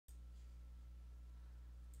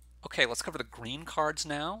Okay, let's cover the green cards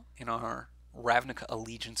now in our Ravnica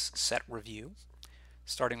Allegiance set review.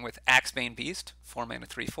 Starting with Axebane Beast, 4 mana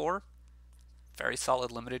 3/4. Very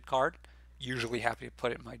solid limited card. Usually happy to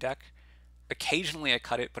put it in my deck. Occasionally I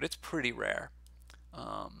cut it, but it's pretty rare.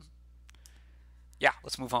 Um, yeah,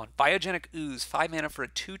 let's move on. Biogenic Ooze, 5 mana for a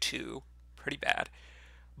 2/2. Pretty bad.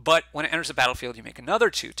 But when it enters the battlefield, you make another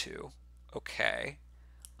 2/2. Okay.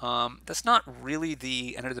 That's not really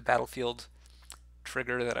the enter the battlefield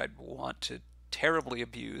trigger that I'd want to terribly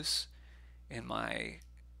abuse in my,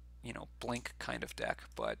 blink kind of deck,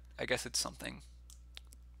 but I guess it's something.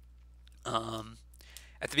 Um,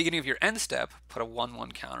 at the beginning of your end step, put a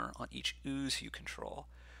 1/1 counter on each ooze you control.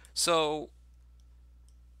 So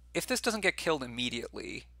if this doesn't get killed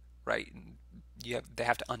immediately, right, they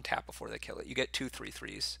have to untap before they kill it, you get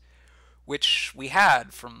 2/3/3s, which we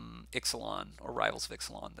had from Ixalan or Rivals of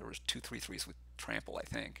Ixalan. There was 2/3/3s with Trample, I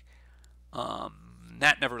think.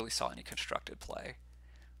 That never really saw any constructed play.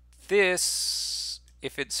 This,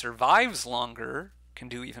 if it survives longer, can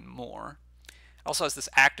do even more. It also has this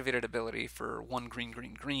activated ability for 1 green,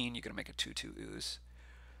 green, green, you're going to make a 2/2 ooze.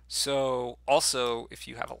 So also, if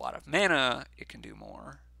you have a lot of mana, it can do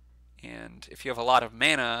more. And if you have a lot of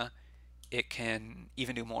mana, it can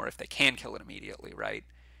even do more if they can kill it immediately, right?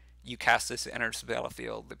 You cast this, it enters the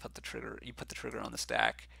battlefield, you put the trigger on the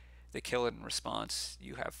stack, they kill it in response,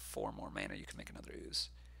 you have 4 more mana, you can make another ooze.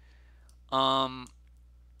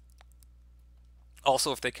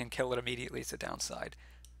 Also, if they can kill it immediately, it's a downside.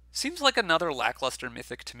 Seems like another lackluster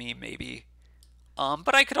mythic to me, maybe.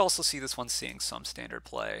 But I could also see this one seeing some standard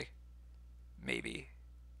play. Maybe.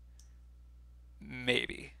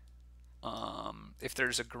 Maybe. If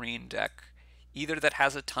there's a green deck, either that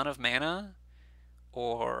has a ton of mana,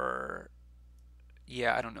 or...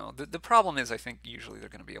 Yeah, I don't know. The problem is I think usually they're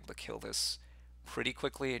going to be able to kill this pretty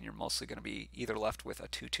quickly, and you're mostly going to be either left with a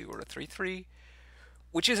 2/2 or a 3/3,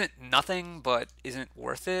 which isn't nothing, but isn't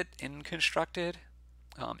worth it in Constructed.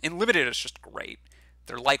 In Limited, it's just great.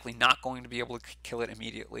 They're likely not going to be able to kill it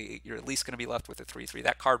immediately. You're at least going to be left with a 3/3.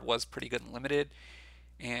 That card was pretty good in Limited,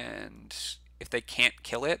 and if they can't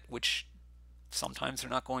kill it, which sometimes they're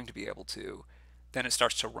not going to be able to, then it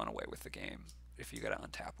starts to run away with the game if you got to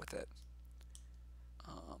untap with it.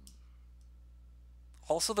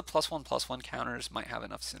 Also, the +1/+1 counters might have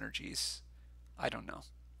enough synergies. I don't know.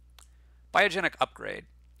 Biogenic Upgrade.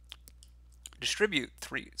 Distribute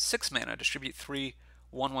 6 mana. Distribute 3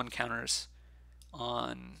 1/1 counters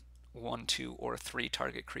on 1, 2, or 3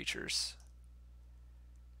 target creatures.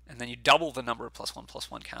 And then you double the number of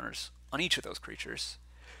 +1/+1 counters on each of those creatures.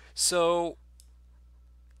 So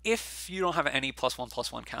if you don't have any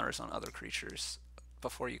 +1/+1 counters on other creatures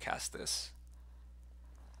before you cast this,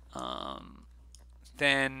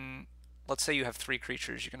 then let's say you have 3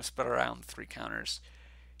 creatures, you're going to spread around 3 counters.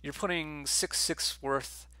 You're putting 6/6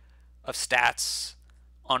 worth of stats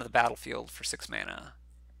onto the battlefield for 6 mana.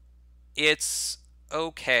 It's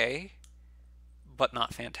okay, but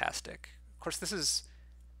not fantastic. Of course, this is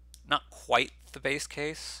not quite the base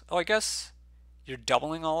case. Oh, I guess you're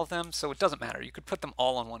doubling all of them, so it doesn't matter. You could put them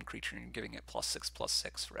all on one creature and you're giving it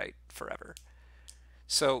 +6/+6, right? Forever.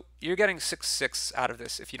 So you're getting 6/6 out of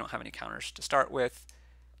this if you don't have any counters to start with.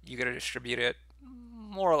 You got to distribute it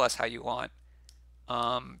more or less how you want.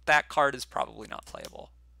 That card is probably not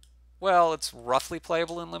playable. Well, it's roughly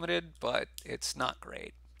playable in Limited, but it's not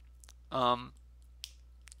great. Although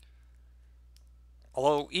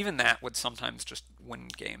even that would sometimes just win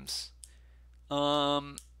games.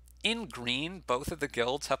 In green, both of the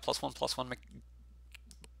guilds have +1/+1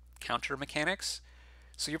 counter mechanics.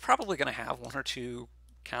 So you're probably going to have 1 or 2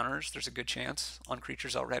 counters, there's a good chance, on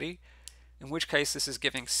creatures already. In which case, this is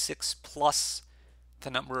giving 6 plus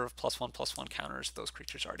the number of +1/+1 counters those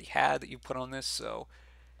creatures already had that you put on this. So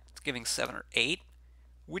it's giving 7 or 8,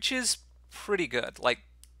 which is pretty good. Like,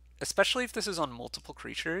 especially if this is on multiple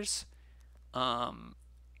creatures,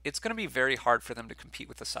 it's going to be very hard for them to compete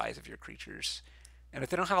with the size of your creatures. And if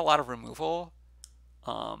they don't have a lot of removal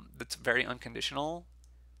that's very unconditional,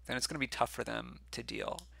 then it's going to be tough for them to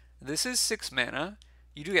deal. This is 6 mana.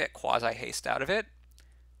 You do get quasi-haste out of it.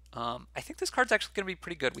 I think this card's actually going to be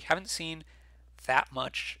pretty good. We haven't seen that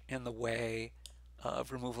much in the way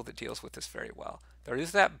of removal that deals with this very well. There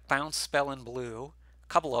is that bounce spell in blue, a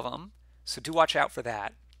couple of them, so do watch out for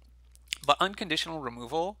that. But unconditional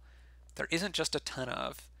removal, there isn't just a ton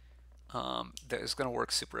of that is going to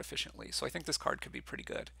work super efficiently. So I think this card could be pretty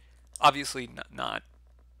good. Obviously not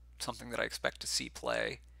something that I expect to see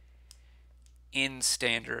play in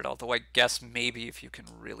Standard, although I guess maybe if you can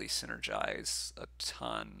really synergize a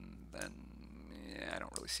ton, then yeah, I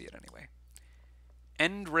don't really see it anyway.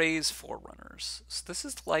 End Rays Forerunners. So this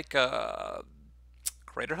is like a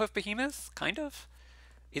Craterhoof Behemoth, kind of.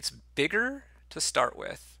 It's bigger to start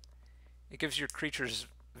with. It gives your creatures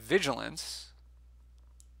vigilance,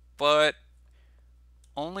 but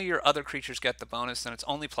only your other creatures get the bonus, and it's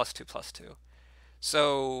only +2/+2.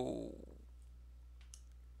 So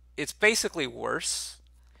it's basically worse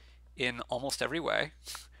in almost every way.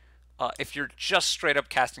 If you're just straight up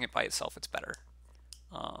casting it by itself, it's better.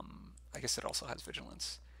 I guess it also has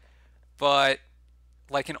vigilance. But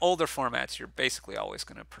like in older formats, you're basically always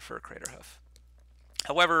going to prefer Craterhoof.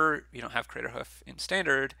 However, you don't have Craterhoof in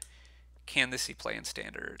Standard. Can this see play in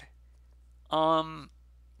Standard?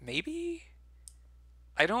 Maybe?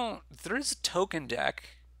 I don't... There is a token deck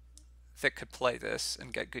that could play this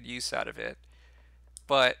and get good use out of it.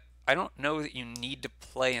 But I don't know that you need to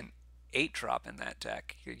play an 8-drop in that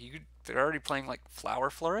deck. They're already playing like Flower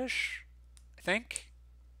Flourish, I think.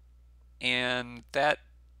 And that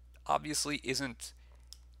obviously isn't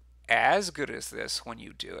as good as this when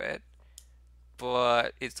you do it,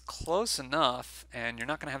 but it's close enough, and you're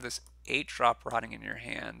not going to have this 8-drop rotting in your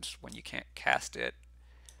hand when you can't cast it.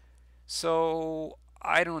 So,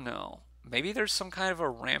 I don't know. Maybe there's some kind of a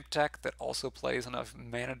ramp deck that also plays enough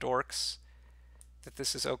mana dorks that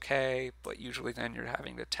this is okay, but usually then you're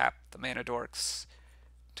having to tap the mana dorks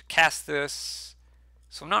to cast this.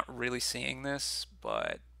 So I'm not really seeing this,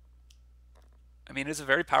 but I mean, it's a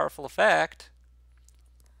very powerful effect.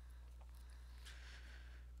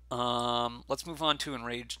 Let's move on to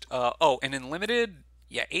Enraged. Oh, and in Limited,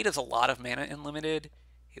 yeah, 8 is a lot of mana in Limited.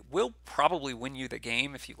 It will probably win you the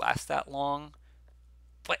game if you last that long,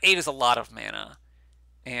 but 8 is a lot of mana,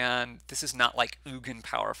 and this is not like Ugin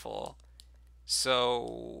powerful.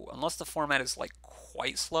 So unless the format is like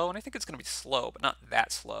quite slow, and I think it's going to be slow, but not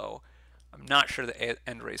that slow, I'm not sure that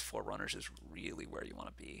End Rays Forerunners is really where you want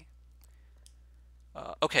to be.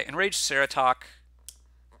 Okay, Enraged Ceratok,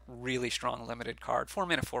 really strong limited card. 4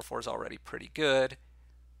 mana 4/4 is already pretty good.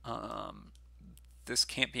 This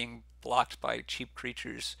can't being blocked by cheap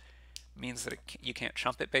creatures means that you can't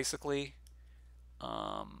chump it, basically.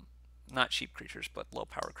 Not cheap creatures, but low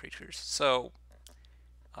power creatures. So,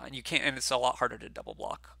 and you can't, and it's a lot harder to double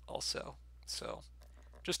block also. So,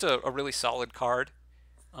 just a really solid card,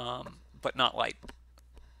 but not like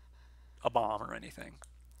a bomb or anything.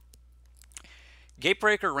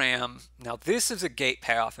 Gatebreaker Ram. Now this is a gate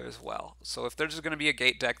payoff as well. So if there's going to be a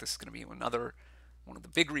gate deck, this is going to be another one of the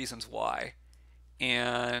big reasons why.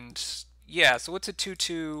 And yeah, so it's a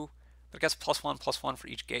 2/2, but it gets +1/+1 for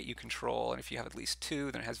each gate you control. And if you have at least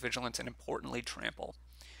 2, then it has vigilance and importantly trample.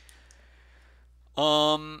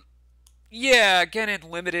 Yeah, again in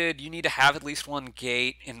Limited, you need to have at least 1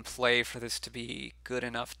 gate in play for this to be good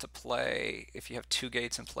enough to play. If you have 2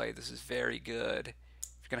 gates in play, this is very good.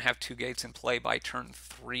 Going to have 2 gates in play by turn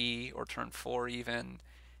 3 or turn 4 even,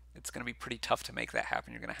 it's going to be pretty tough to make that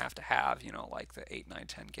happen. You're going to have, you know, like the 8, 9,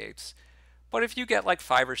 10 gates. But if you get like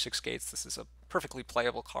 5 or 6 gates, this is a perfectly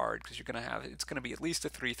playable card because you're going to have, it's going to be at least a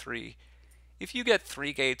 3/3. If you get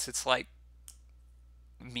 3 gates, it's like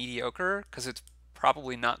mediocre because it's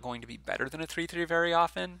probably not going to be better than a 3/3 very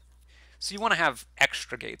often. So you want to have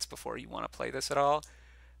extra gates before you want to play this at all.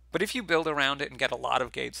 But if you build around it and get a lot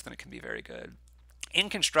of gates, then it can be very good. In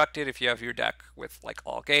Constructed, if you have your deck with like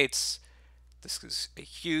all gates, this is a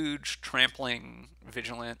huge trampling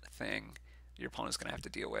vigilant thing your opponent's going to have to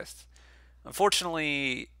deal with.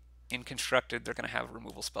 Unfortunately, in Constructed, they're going to have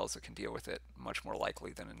removal spells that can deal with it much more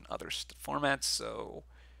likely than in other formats, so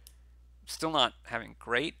still not having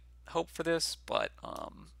great hope for this, but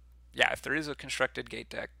yeah, if there is a Constructed gate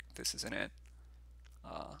deck, this is in it.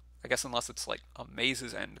 I guess unless it's like a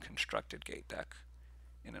Maze's End Constructed gate deck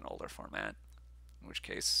in an older format, in which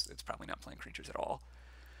case it's probably not playing creatures at all.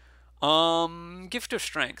 Gift of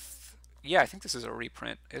Strength. Yeah, I think this is a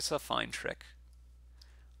reprint. It's a fine trick.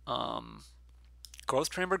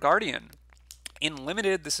 Growth Chamber Guardian. In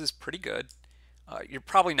Limited, this is pretty good. You're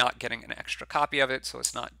probably not getting an extra copy of it, so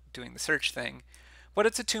it's not doing the search thing. But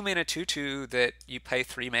it's a 2 mana 2/2 that you pay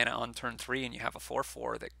 3 mana on turn 3 and you have a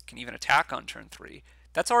 4/4 that can even attack on turn 3.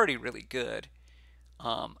 That's already really good.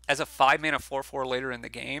 As a 5 mana 4/4 later in the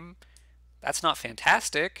game, that's not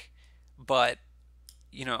fantastic, but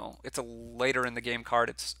you know, it's a later in the game card.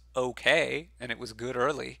 It's okay, and it was good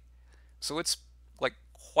early. So it's like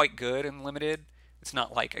quite good in Limited. It's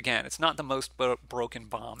not like, again, it's not the most broken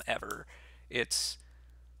bomb ever. It's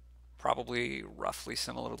probably roughly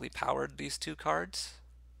similarly powered, these 2 cards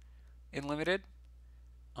in Limited.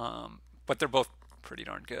 But they're both pretty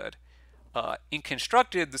darn good. In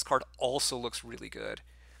Constructed, this card also looks really good.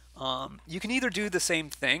 You can either do the same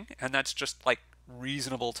thing, and that's just like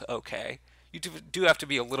reasonable to okay. you do have to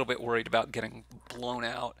be a little bit worried about getting blown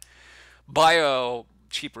out by a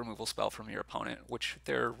cheap removal spell from your opponent, which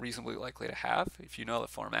they're reasonably likely to have. If you know the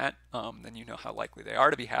format, then you know how likely they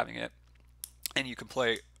are to be having it, and you can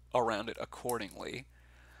play around it accordingly.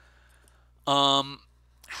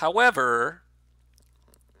 However,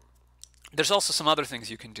 there's also some other things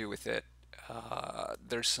you can do with it.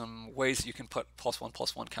 There's some ways that you can put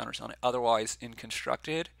 +1/+1 counters on it otherwise in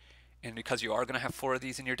Constructed, and because you are going to have 4 of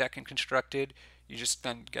these in your deck in Constructed, you just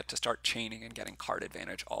then get to start chaining and getting card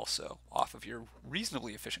advantage also off of your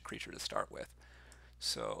reasonably efficient creature to start with.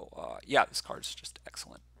 So yeah, this card's just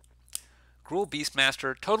excellent. Gruul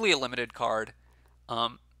Beastmaster, totally a limited card.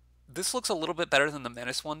 This looks a little bit better than the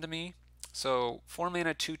Menace one to me. So 4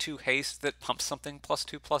 mana 2/2 haste that pumps something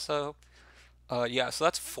 +2/+0. Yeah, so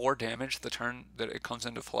that's 4 damage the turn that it comes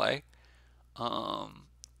into play.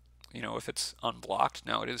 You know, if it's unblocked.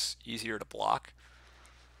 Now it is easier to block.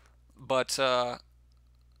 But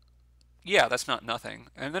yeah, that's not nothing.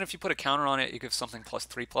 And then if you put a counter on it, you give something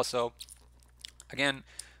 +3/+0. Again,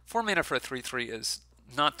 4 mana for a 3/3 is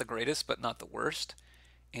not the greatest, but not the worst.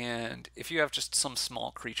 And if you have just some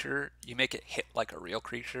small creature, you make it hit like a real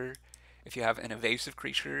creature. If you have an evasive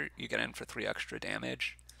creature, you get in for 3 extra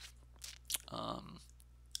damage.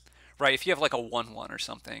 Right, if you have like a 1/1 or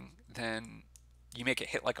something, then you make it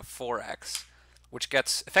hit like a 4x, which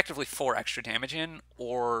gets effectively 4 extra damage in,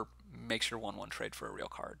 or makes your 1/1 trade for a real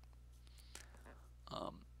card.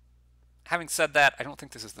 Having said that, I don't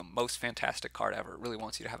think this is the most fantastic card ever. It really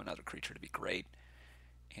wants you to have another creature to be great.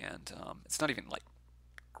 And it's not even like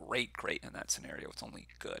great in that scenario. It's only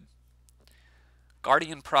good.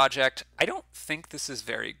 Guardian Project, I don't think this is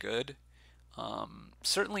very good.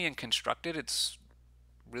 Certainly in Constructed, it's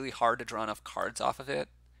really hard to draw enough cards off of it,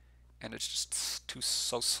 and it's just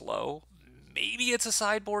so slow. Maybe it's a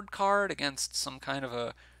sideboard card against some kind of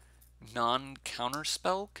a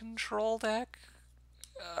non-counterspell control deck.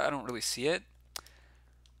 I don't really see it.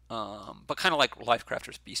 But kind of like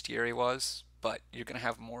Lifecrafter's Bestiary was, but you're going to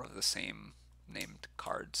have more of the same named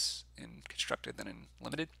cards in Constructed than in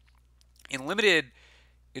Limited. In Limited,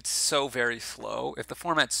 it's so very slow. If the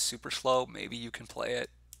format's super slow, maybe you can play it.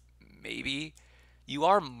 Maybe. You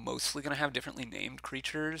are mostly going to have differently named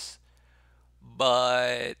creatures,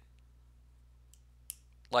 but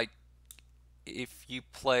like if you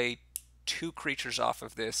play 2 creatures off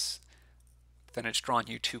of this, then it's drawn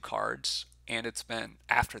you 2 cards, and it's been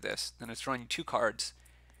after this, then it's drawn you 2 cards,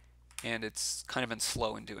 and it's kind of been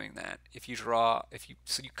slow in doing that.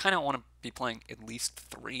 So you kind of want to be playing at least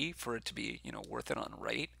 3 for it to be, you know, worth it on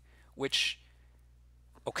rate, which,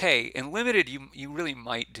 okay, in Limited you really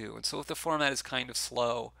might do. And so if the format is kind of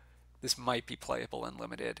slow, this might be playable in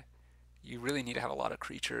Limited. You really need to have a lot of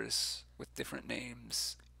creatures with different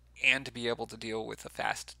names and to be able to deal with a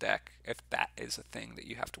fast deck, if that is a thing that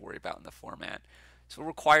you have to worry about in the format. So it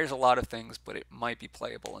requires a lot of things, but it might be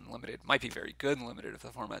playable in Limited. It might be very good in Limited if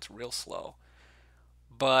the format's real slow.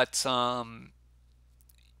 But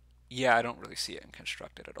yeah, I don't really see it in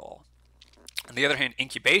Constructed at all. On the other hand,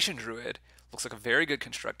 Incubation Druid looks like a very good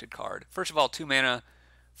Constructed card. First of all, 2 mana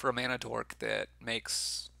for a mana dork that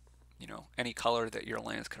makes, you know, any color that your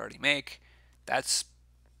lands could already make. That's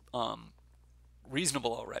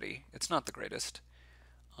reasonable already. It's not the greatest.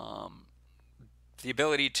 The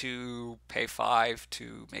ability to pay 5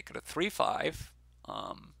 to make it a 3/5,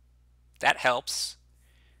 that helps.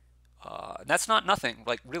 That's not nothing.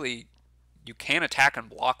 Like, really, you can attack and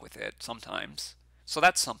block with it sometimes. So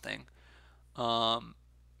that's something.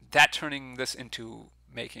 That turning this into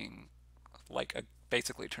making, like,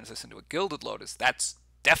 basically turns this into a Gilded Lotus, that's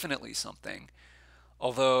definitely something.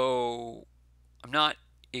 Although, I'm not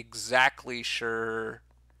exactly sure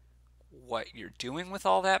what you're doing with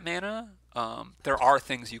all that mana. There are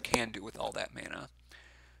things you can do with all that mana.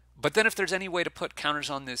 But then if there's any way to put counters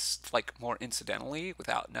on this like more incidentally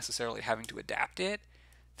without necessarily having to adapt it,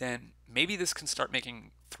 then maybe this can start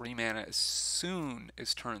making 3 mana as soon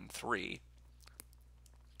as turn 3.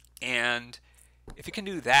 And if it can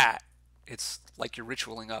do that, it's like you're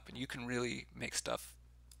ritualing up and you can really make stuff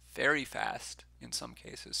very fast in some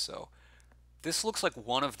cases. So this looks like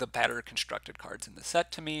one of the better Constructed cards in the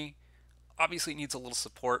set to me. Obviously it needs a little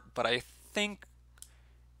support, but I think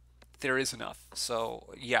there is enough.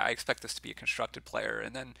 So yeah, I expect this to be a Constructed player.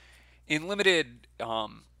 And then in Limited,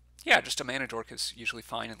 yeah, just a mana dork is usually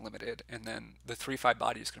fine in Limited. And then the 3/5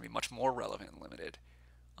 body is going to be much more relevant in Limited.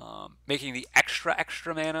 Making the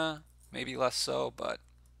extra mana, maybe less so, but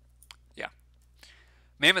yeah.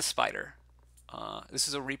 Mammoth Spider. This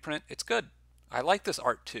is a reprint. It's good. I like this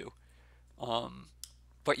art too.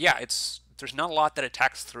 But yeah, there's not a lot that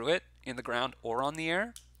attacks through it in the ground or on the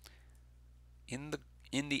air.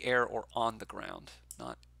 in the air or on the ground,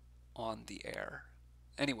 not on the air.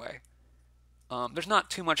 Anyway, there's not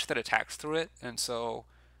too much that attacks through it, and so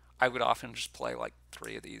I would often just play like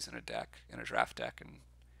 3 of these in a deck, in a draft deck,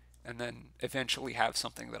 and then eventually have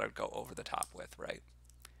something that I'd go over the top with, right?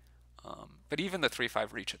 But even the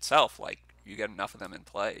 3/5 reach itself, like you get enough of them in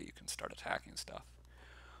play, you can start attacking stuff.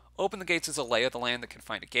 Open the Gates is a lay of the land that can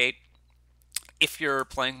find a gate. If you're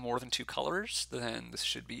playing more than 2 colors, then this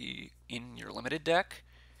should be in your limited deck,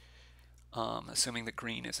 assuming that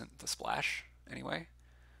green isn't the splash anyway.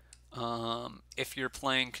 If you're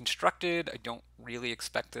playing constructed, I don't really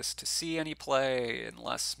expect this to see any play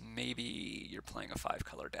unless maybe you're playing a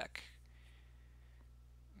 5-color deck.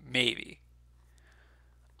 Maybe.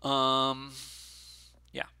 Yeah.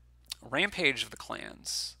 Rampage of the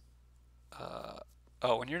Clans.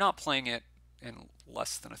 Oh, and you're not playing it in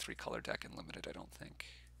less than a 3-color deck in limited, I don't think.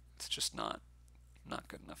 It's just not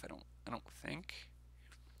good enough, I don't think.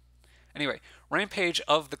 Anyway, Rampage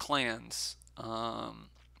of the Clans.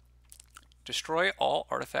 Destroy all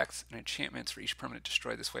artifacts and enchantments for each permanent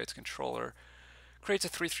destroyed. This way its controller creates a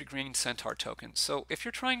 3/3 green centaur token. So if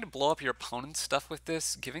you're trying to blow up your opponent's stuff with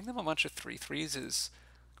this, giving them a bunch of 3/3s is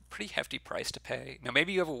a pretty hefty price to pay. Now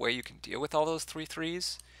maybe you have a way you can deal with all those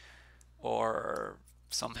 3/3s, or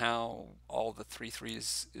somehow all the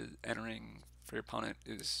 3/3s entering for your opponent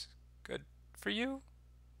is good for you.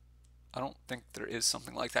 I don't think there is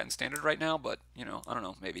something like that in standard right now, but you know, I don't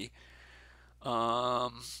know, maybe.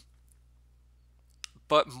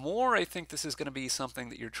 But more, I think this is going to be something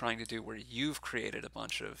that you're trying to do where you've created a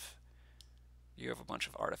bunch of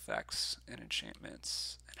artifacts and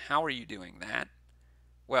enchantments. And how are you doing that?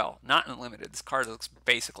 Well, not in limited. This card looks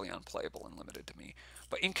basically unplayable in limited to me.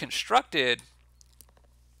 But in constructed,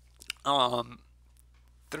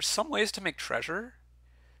 there's some ways to make treasure.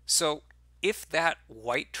 So if that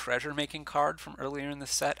white treasure making card from earlier in the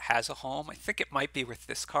set has a home, I think it might be with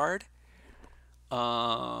this card.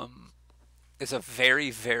 Is a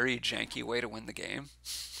very, very janky way to win the game.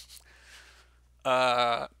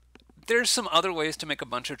 There's some other ways to make a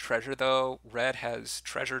bunch of treasure, though. Red has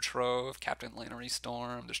Treasure Trove, Captain Lannery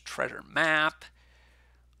Storm. There's Treasure Map.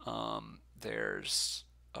 There's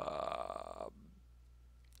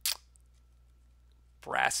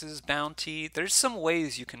Brass's Bounty. There's some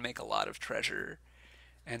ways you can make a lot of treasure.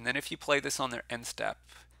 And then if you play this on their end step,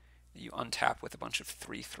 you untap with a bunch of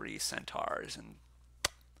 3/3 centaurs and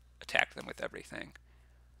attack them with everything.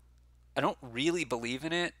 I don't really believe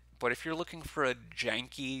in it, but if you're looking for a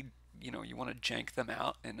janky, you want to jank them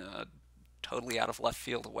out in a totally out of left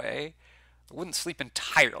field way, I wouldn't sleep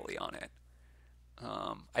entirely on it.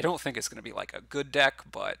 I don't think it's going to be like a good deck,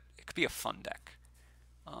 but it could be a fun deck.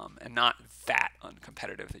 And not that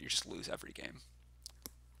uncompetitive that you just lose every game.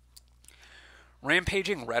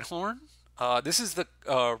 Rampaging Redhorn. This is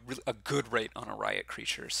a good rate on a Riot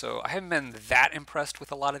creature, so I haven't been that impressed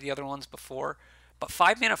with a lot of the other ones before, but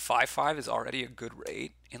 5 mana 5/5 is already a good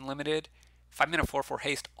rate in limited. 5 mana 4/4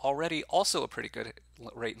 haste already also a pretty good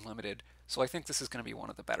rate in limited, so I think this is going to be one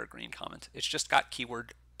of the better green commons. It's just got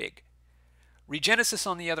keyword big. Regenesis,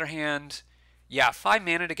 on the other hand, yeah, 5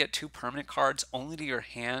 mana to get 2 permanent cards only to your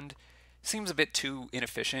hand seems a bit too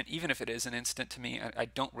inefficient, even if it is an instant to me. I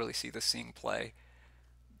don't really see this seeing play.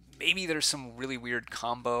 Maybe there's some really weird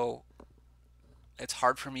combo. It's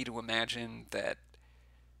hard for me to imagine that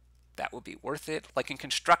would be worth it. Like in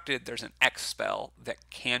constructed, there's an X spell that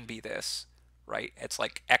can be this, right? It's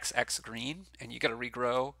like XX green, and you got to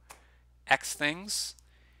regrow X things,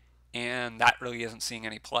 and that really isn't seeing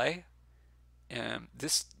any play. And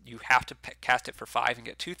this, you have to cast it for 5 and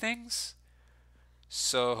get 2 things.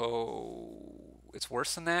 So it's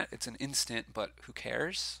worse than that. It's an instant, but who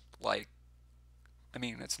cares? Like, I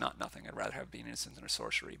mean, it's not nothing. I'd rather have it be an instant than a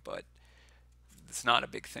sorcery, but it's not a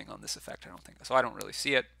big thing on this effect, I don't think. So I don't really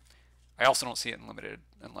see it. I also don't see it in limited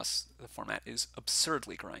unless the format is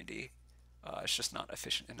absurdly grindy. It's just not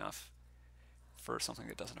efficient enough for something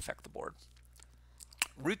that doesn't affect the board.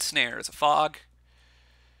 Root Snare is a fog.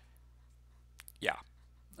 Yeah.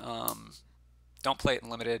 Don't play it in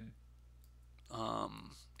limited.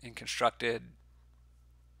 In constructed,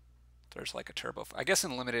 there's like a turbo. I guess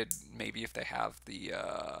in limited, maybe if they have the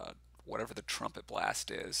whatever the Trumpet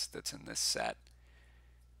Blast is that's in this set,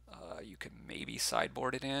 you could maybe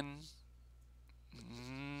sideboard it in.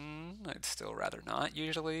 I'd still rather not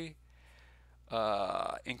usually.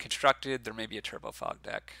 In constructed, there may be a Turbo Fog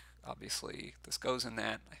deck. Obviously, this goes in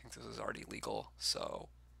that. I think this is already legal, so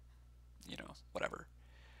whatever.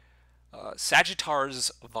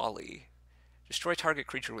 Sagittar's Volley. Destroy target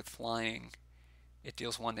creature with flying. It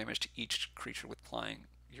deals 1 damage to each creature with flying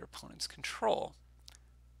your opponent's control.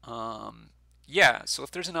 Yeah, so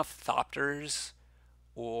if there's enough Thopters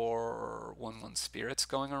or 1/1 spirits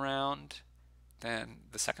going around, then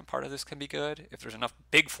the second part of this can be good. If there's enough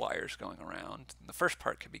big flyers going around, then the first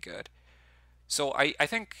part could be good. So I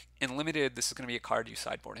think in limited, this is going to be a card you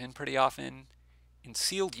sideboard in pretty often. In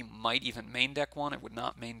sealed, you might even main deck one. I would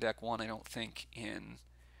not main deck one, I don't think, in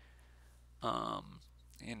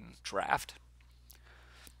draft.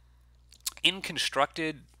 In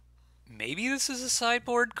constructed, maybe this is a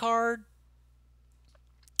sideboard card.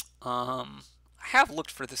 I have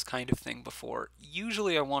looked for this kind of thing before.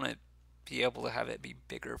 Usually I want to be able to have it be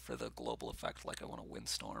bigger for the global effect, like I want a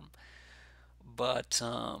windstorm. But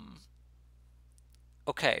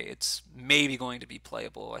okay, it's maybe going to be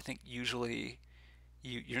playable. I think usually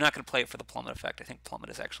you're not going to play it for the plummet effect. I think plummet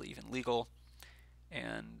is actually even legal,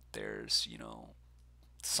 and there's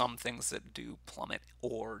some things that do plummet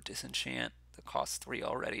or disenchant that cost 3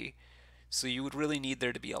 already. So you would really need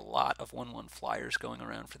there to be a lot of 1/1 flyers going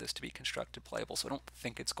around for this to be constructed playable. So I don't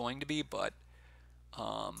think it's going to be, but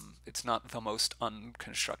it's not the most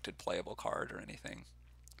unconstructed playable card or anything.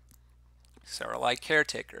 Saralai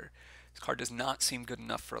Caretaker. This card does not seem good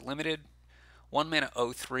enough for a limited. 1 mana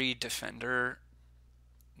 0/3 Defender.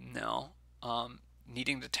 No.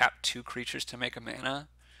 Needing to tap 2 creatures to make a mana.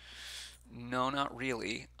 No, not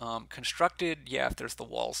really. Constructed, yeah, if there's the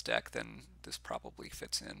walls deck, then this probably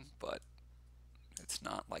fits in, but it's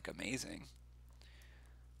not like amazing.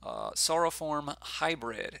 Sorrowform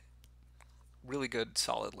Hybrid. Really good,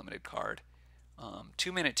 solid limited card.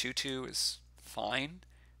 2 mana 2/2 is fine.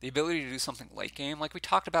 The ability to do something late game, like we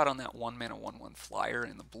talked about on that 1 mana 1/1 flyer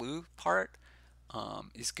in the blue part,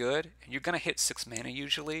 is good. And you're going to hit 6 mana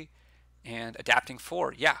usually, and adapting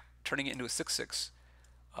 4, yeah, turning it into a 6/6.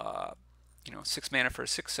 6 mana for a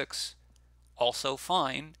 6/6, also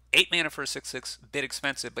fine. 8 mana for a 6/6, bit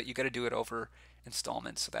expensive, but you got to do it over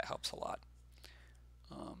installments, so that helps a lot.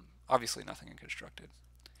 Obviously nothing in constructed.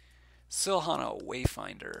 Silhana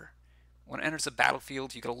Wayfinder. When it enters the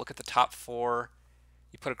battlefield, you got to look at the top 4.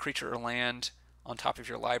 You put a creature or land on top of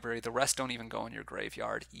your library. The rest don't even go in your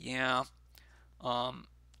graveyard. Yeah.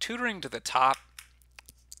 Tutoring to the top.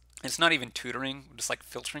 It's not even tutoring, just like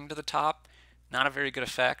filtering to the top. Not a very good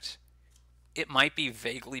effect. It might be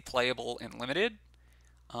vaguely playable in limited.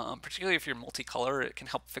 Particularly if you're multicolor, it can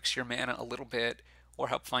help fix your mana a little bit or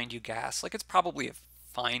help find you gas. Like, it's probably a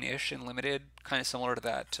fine-ish in limited, kind of similar to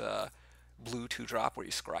that blue 2-drop where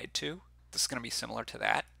you scryed 2. This is going to be similar to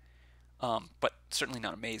that, but certainly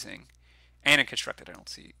not amazing. And in constructed, I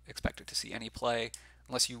don't expect it to see any play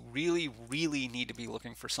unless you really, really need to be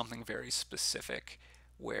looking for something very specific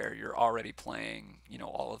where you're already playing,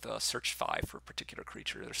 all of the search 5 for a particular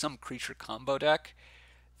creature. There's some creature combo deck,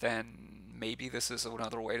 then maybe this is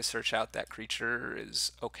another way to search out that creature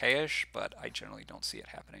is okayish, but I generally don't see it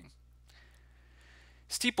happening.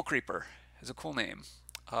 Steeple Creeper is a cool name.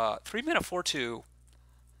 3 mana 4/2,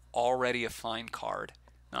 already a fine card.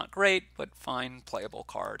 Not great, but fine playable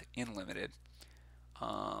card in limited.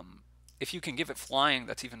 If you can give it flying,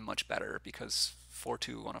 that's even much better because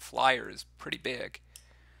 4/2 on a flyer is pretty big.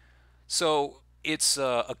 So it's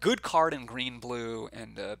a good card in green-blue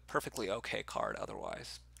and a perfectly okay card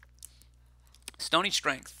otherwise. Stony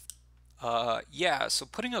Strength. Yeah, so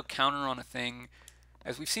putting a counter on a thing,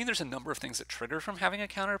 as we've seen, there's a number of things that trigger from having a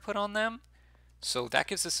counter put on them. So that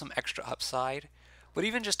gives us some extra upside. But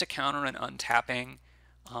even just a counter and untapping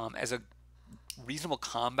as a reasonable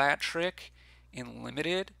combat trick in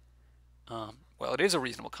limited, well, it is a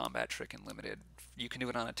reasonable combat trick in limited. You can do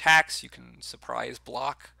it on attacks. You can surprise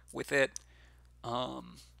block with it.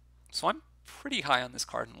 So I'm pretty high on this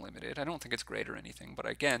card in limited. I don't think it's great or anything, but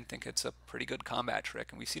again, think it's a pretty good combat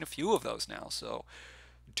trick, and we've seen a few of those now, so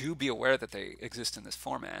do be aware that they exist in this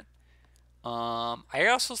format. I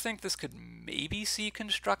also think this could maybe see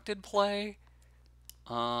constructed play,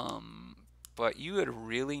 but you would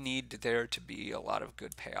really need there to be a lot of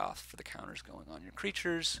good payoffs for the counters going on your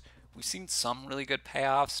creatures. We've seen some really good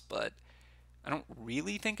payoffs, but I don't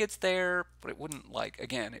really think it's there, but it wouldn't,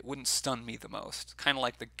 again, it wouldn't stun me the most. Kind of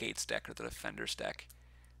like the Gates deck or the Defenders deck.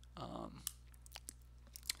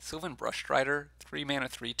 Sylvan Brushstrider, 3 mana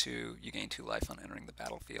 3/2, you gain 2 life on entering the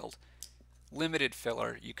battlefield. Limited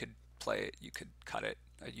filler, you could play it, you could cut it.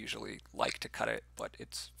 I usually like to cut it, but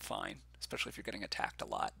it's fine, especially if you're getting attacked a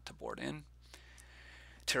lot to board in.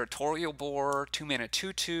 Territorial Boar, 2 mana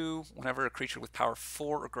 2/2. Whenever a creature with power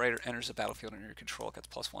 4 or greater enters the battlefield under your control, it gets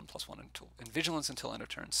 +1/+1 and vigilance until end of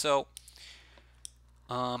turn. So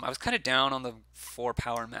I was kind of down on the 4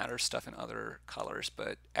 power matter stuff in other colors,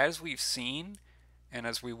 but as we've seen, and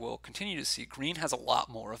as we will continue to see, green has a lot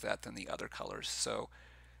more of that than the other colors. So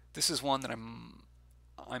this is one that I'm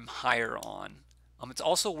I'm higher on. It's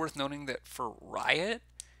also worth noting that for Riot,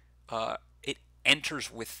 it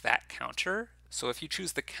enters with that counter. So if you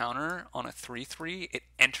choose the counter on a 3/3, it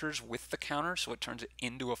enters with the counter, so it turns it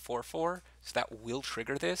into a 4/4. So that will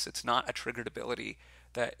trigger this. It's not a triggered ability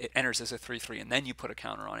that it enters as a 3/3 and then you put a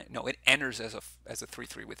counter on it. No, it enters as a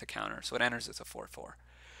 3/3 with a counter, so it enters as a 4/4.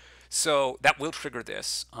 So that will trigger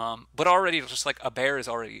this. But already, just like a bear is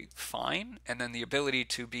already fine, and then the ability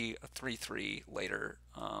to be a 3/3 later,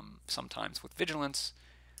 sometimes with vigilance,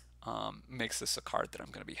 makes this a card that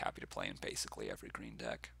I'm going to be happy to play in basically every green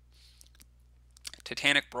deck.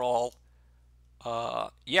 Titanic Brawl,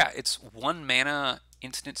 yeah, it's 1 mana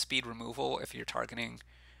instant speed removal if you're targeting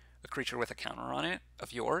a creature with a counter on it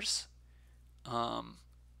of yours. 1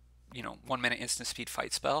 mana instant speed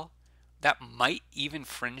fight spell. That might even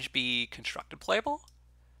fringe be constructed playable.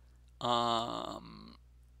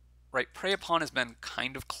 Right, Prey Upon has been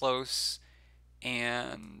kind of close,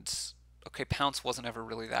 and okay, Pounce wasn't ever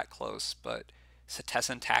really that close, but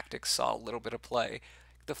Setessan Tactics saw a little bit of play.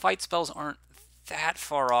 The fight spells aren't that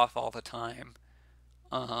far off all the time,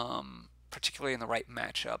 particularly in the right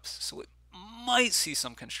matchups, so it might see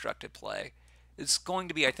some constructed play. It's going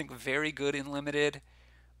to be, I think, very good in limited.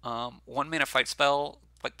 1 mana fight spell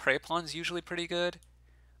like Prey Upon is usually pretty good.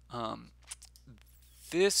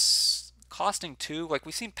 This costing 2, like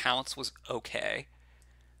we've seen Pounce was okay.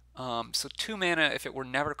 So 2 mana, if it were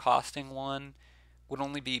never costing 1, would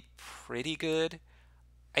only be pretty good.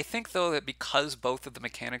 I think though that because both of the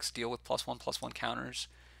mechanics deal with +1/+1 counters,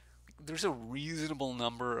 there's a reasonable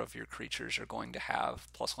number of your creatures are going to have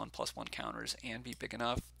 +1/+1 counters and be big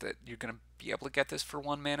enough that you're going to be able to get this for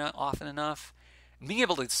 1 mana often enough. And being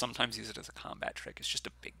able to sometimes use it as a combat trick is just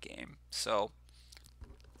a big game. So,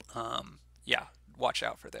 yeah, watch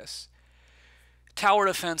out for this. Tower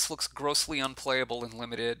Defense looks grossly unplayable in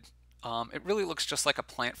limited. It really looks just like a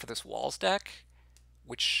plant for this Walls deck,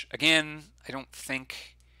 which, again, I don't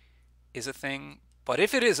think is a thing. But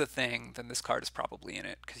if it is a thing, then this card is probably in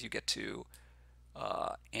it, because you get to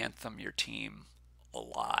Anthem your team a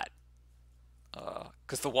lot.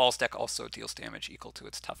 Because the Walls deck also deals damage equal to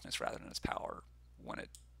its toughness rather than its power when it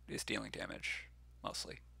is dealing damage,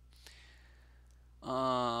 mostly.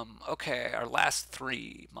 Okay, our last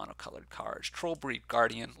 3 monocolored cards. Trollbreed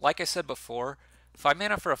Guardian. Like I said before, 5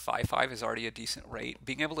 mana for a 5/5 is already a decent rate.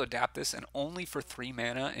 Being able to adapt this, and only for 3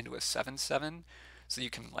 mana, into a 7/7, so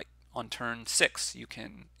you can, like, on turn 6, you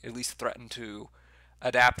can at least threaten to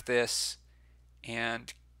adapt this,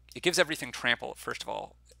 and it gives everything trample, first of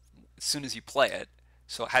all, as soon as you play it,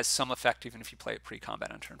 so it has some effect even if you play it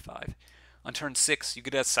pre-combat on turn 5. On turn 6, you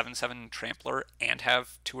get a 7/7 Trampler and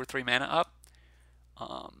have 2 or 3 mana up.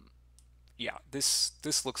 Yeah,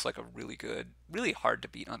 this looks like a really good, really hard to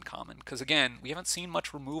beat uncommon, because again, we haven't seen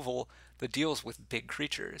much removal that deals with big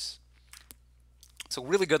creatures. So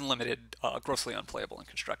really good and limited, grossly unplayable and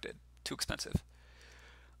constructed. Too expensive.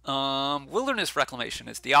 Wilderness Reclamation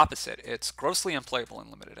is the opposite. It's grossly unplayable and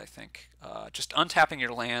limited, I think. Just untapping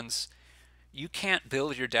your lands. You can't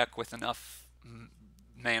build your deck with enough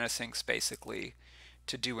mana sinks, basically,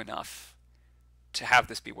 to do enough to have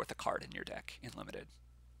this be worth a card in your deck in limited.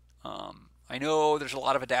 I know there's a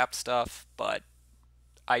lot of adapt stuff, but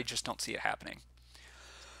I just don't see it happening.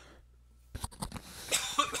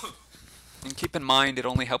 And keep in mind, it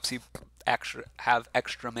only helps you have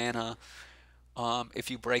extra mana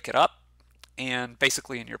if you break it up, and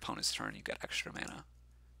basically in your opponent's turn you get extra mana,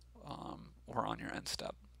 or on your end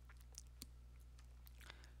step.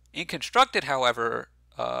 In Constructed, however,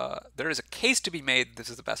 there is a case to be made this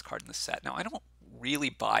is the best card in the set. Now, I don't really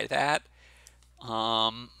buy that,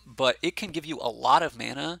 but it can give you a lot of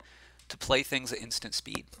mana to play things at instant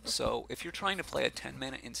speed. So if you're trying to play a 10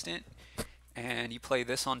 mana instant, and you play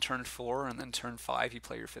this on turn 4, and then turn 5 you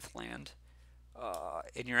play your 5th land,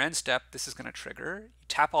 in your end step this is going to trigger. You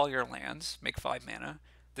tap all your lands, make 5 mana.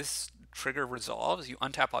 This trigger resolves, you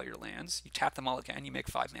untap all your lands, you tap them all again, you make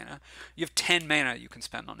 5 mana. You have 10 mana you can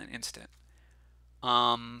spend on an instant.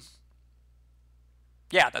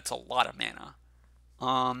 Yeah, that's a lot of mana.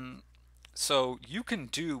 So you can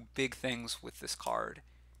do big things with this card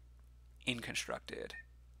in Constructed,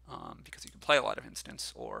 because you can play a lot of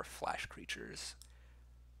instants or flash creatures,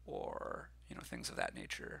 or things of that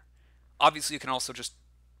nature. Obviously, you can also just,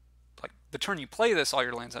 like, the turn you play this, all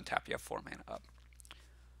your lands untap, you have 4 mana up.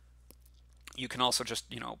 You can also just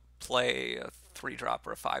play a 3-drop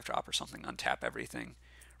or a 5-drop or something, untap everything.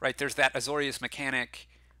 Right? There's that Azorius mechanic,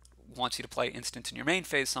 wants you to play instant in your main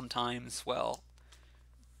phase sometimes. Well,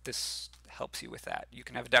 this helps you with that. You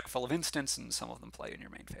can have a deck full of instants and some of them play in your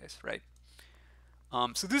main phase, right?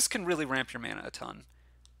 So this can really ramp your mana a ton.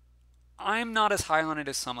 I'm not as high on it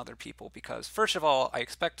as some other people because, first of all, I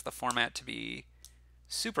expect the format to be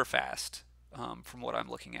super fast from what I'm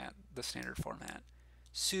looking at, the standard format.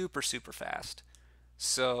 Super, super fast.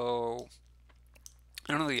 So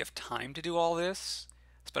I don't really have time to do all this,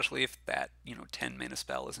 especially if that, 10 mana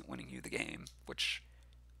spell isn't winning you the game, which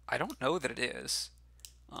I don't know that it is.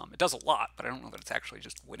 It does a lot, but I don't know that it's actually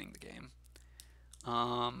just winning the game.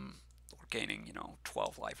 Or gaining,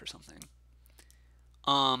 12 life or something.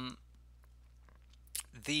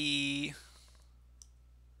 The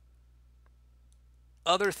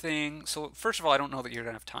other thing, so first of all, I don't know that you're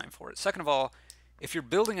going to have time for it. Second of all, if you're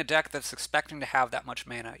building a deck that's expecting to have that much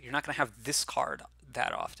mana, you're not going to have this card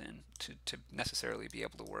that often to necessarily be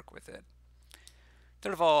able to work with it.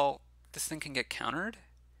 Third of all, this thing can get countered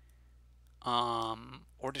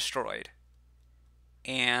or destroyed.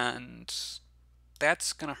 And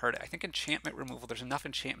that's going to hurt it. I think enchantment removal, there's enough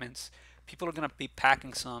enchantments. People are going to be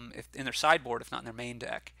packing some in their sideboard, if not in their main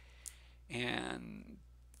deck. And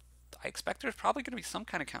I expect there's probably going to be some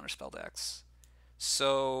kind of counterspell decks.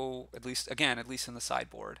 So, at least in the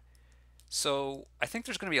sideboard. So, I think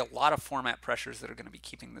there's going to be a lot of format pressures that are going to be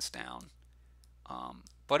keeping this down.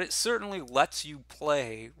 But it certainly lets you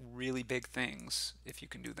play really big things if you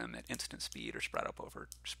can do them at instant speed or spread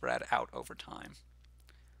out over time.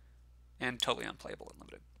 And totally unplayable and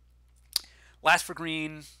limited. Last for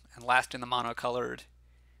green, and last in the mono-colored,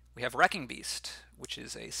 we have Wrecking Beast, which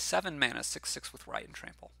is a 7 mana 6/6 with Right and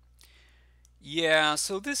Trample. Yeah,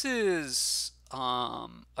 so this is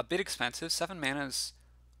a bit expensive. 7 mana is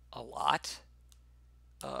a lot.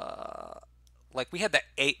 Like we had that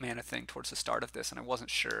 8 mana thing towards the start of this, and I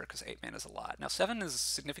wasn't sure because 8 mana is a lot. Now 7 is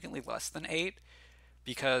significantly less than 8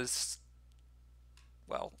 because,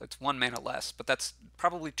 well, it's 1 mana less, but that's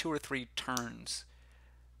probably 2 or 3 turns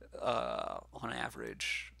on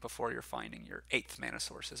average before you're finding your 8th mana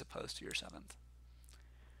source as opposed to your 7th.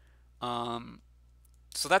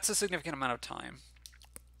 So that's a significant amount of time.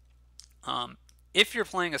 If you're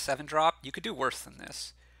playing a 7-drop, you could do worse than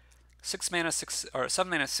this. 7 mana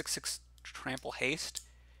 6/6 Trample Haste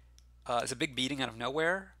is a big beating out of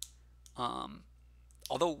nowhere.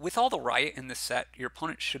 Although with all the riot in this set, your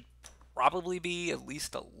opponent should probably be at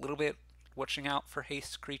least a little bit watching out for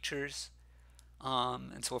haste creatures.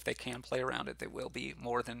 And so if they can play around it, they will be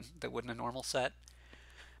more than they would in a normal set.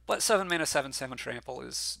 But 7 mana 7/7 Trample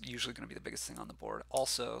is usually going to be the biggest thing on the board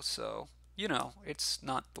also, so, it's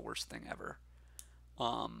not the worst thing ever.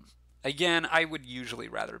 Again, I would usually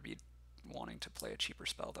rather be wanting to play a cheaper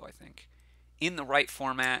spell, though, I think. In the right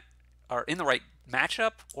format, or in the right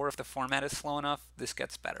matchup, or if the format is slow enough, this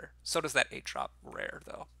gets better. So does that 8-drop rare,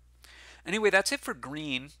 though. Anyway, that's it for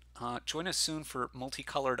green. Join us soon for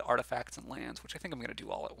multicolored artifacts and lands, which I think I'm going to do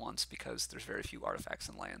all at once because there's very few artifacts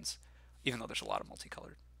and lands, even though there's a lot of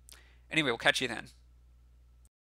multicolored. Anyway, we'll catch you then.